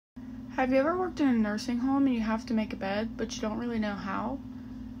Have you ever worked in a nursing home and you have to make a bed, but you don't really know how?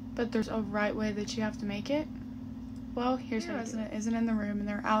 But there's a right way that you have to make it? Well, here's how. Your resident isn't in the room and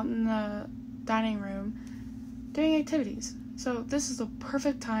they're out in the dining room doing activities. So this is the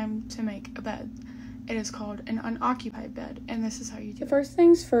perfect time to make a bed. It is called an unoccupied bed, and this is how you do it. The first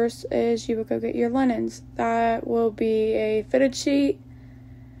things first is you will go get your linens. That will be a fitted sheet,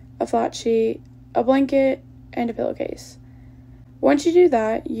 a flat sheet, a blanket, and a pillowcase. Once you do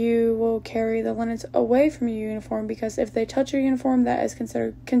that, you will carry the linens away from your uniform, because if they touch your uniform, that is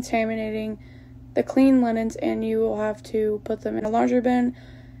considered contaminating the clean linens, and you will have to put them in a laundry bin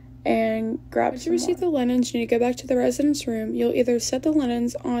and grab some more. Once you receive the linens, you need to go back to the resident's room. You'll either set the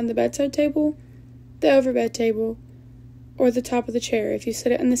linens on the bedside table, the overbed table, or the top of the chair. If you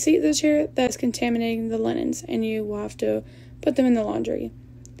set it in the seat of the chair, that's contaminating the linens, and you will have to put them in the laundry.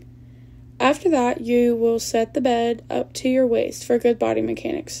 After that, you will set the bed up to your waist for good body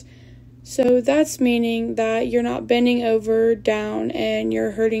mechanics. So that's meaning that you're not bending over down and you're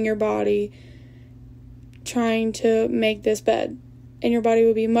hurting your body trying to make this bed. And your body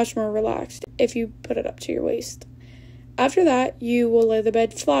will be much more relaxed if you put it up to your waist. After that, you will lay the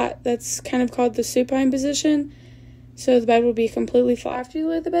bed flat. That's kind of called the supine position. So the bed will be completely flat. After you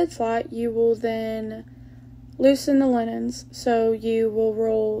lay the bed flat, you will then loosen the linens. So you will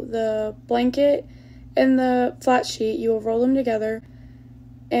roll the blanket and the flat sheet. You will roll them together.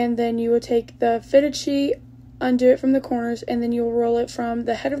 And then you will take the fitted sheet, undo it from the corners, and then you will roll it from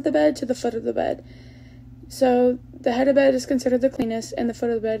the head of the bed to the foot of the bed. So the head of the bed is considered the cleanest, and the foot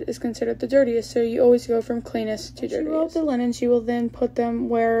of the bed is considered the dirtiest. So you always go from cleanest to dirtiest. Once you roll up the linens, you will then put them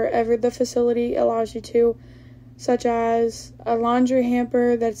wherever the facility allows you to, such as a laundry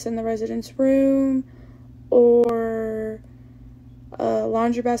hamper that's in the resident's room, or a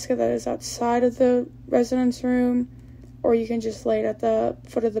laundry basket that is outside of the resident's room, or you can just lay it at the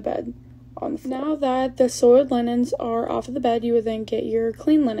foot of the bed on the floor. Now that the soiled linens are off of the bed, you will then get your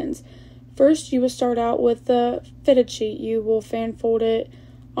clean linens. First, you will start out with the fitted sheet. You will fan fold it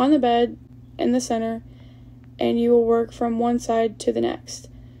on the bed in the center, and you will work from one side to the next.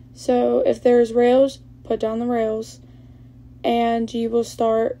 So if there's rails, put down the rails, and you will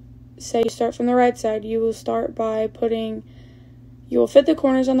start, say you start from the right side, you will start by you will fit the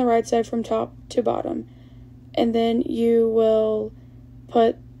corners on the right side from top to bottom, and then you will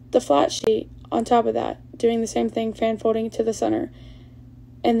put the flat sheet on top of that, doing the same thing, fan folding to the center.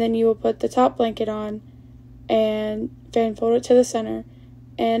 And then you will put the top blanket on and fan fold it to the center,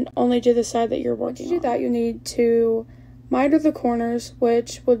 and only do the side that you're working on. To do that, you need to miter the corners,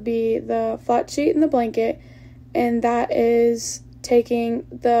 which would be the flat sheet and the blanket, and that is taking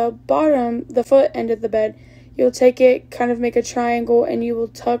the bottom, the foot end of the bed. You'll take it, kind of make a triangle, and you will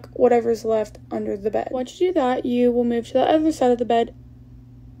tuck whatever's left under the bed. Once you do that, you will move to the other side of the bed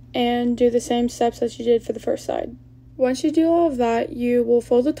and do the same steps as you did for the first side. Once you do all of that, you will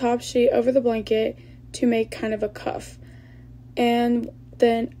fold the top sheet over the blanket to make kind of a cuff. And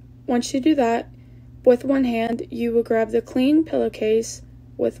then once you do that, with one hand, you will grab the clean pillowcase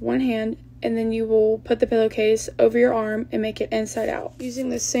with one hand, and then you will put the pillowcase over your arm and make it inside out. Using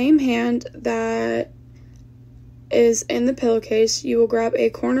the same hand that is in the pillowcase, you will grab a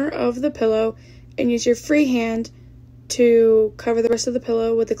corner of the pillow and use your free hand to cover the rest of the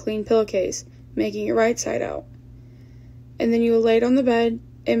pillow with the clean pillowcase, making it right side out. And then you will lay it on the bed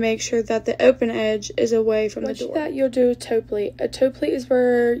and make sure that the open edge is away from the door. Once that, you'll do a toe pleat. A toe pleat is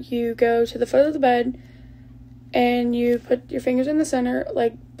where you go to the foot of the bed and you put your fingers in the center,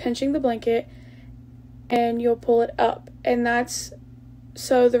 like pinching the blanket, and you'll pull it up. And that's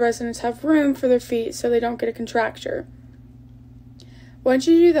so the residents have room for their feet so they don't get a contracture. Once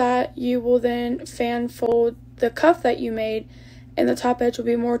you do that, you will then fan fold the cuff that you made, and the top edge will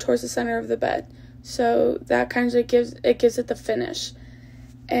be more towards the center of the bed. So that kind of gives it the finish.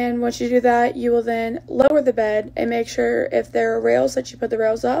 And once you do that, you will then lower the bed and make sure if there are rails that you put the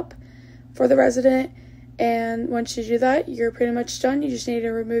rails up for the resident. And once you do that, you're pretty much done. You just need to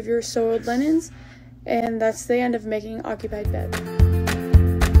remove your soiled linens, and that's the end of making an occupied bed.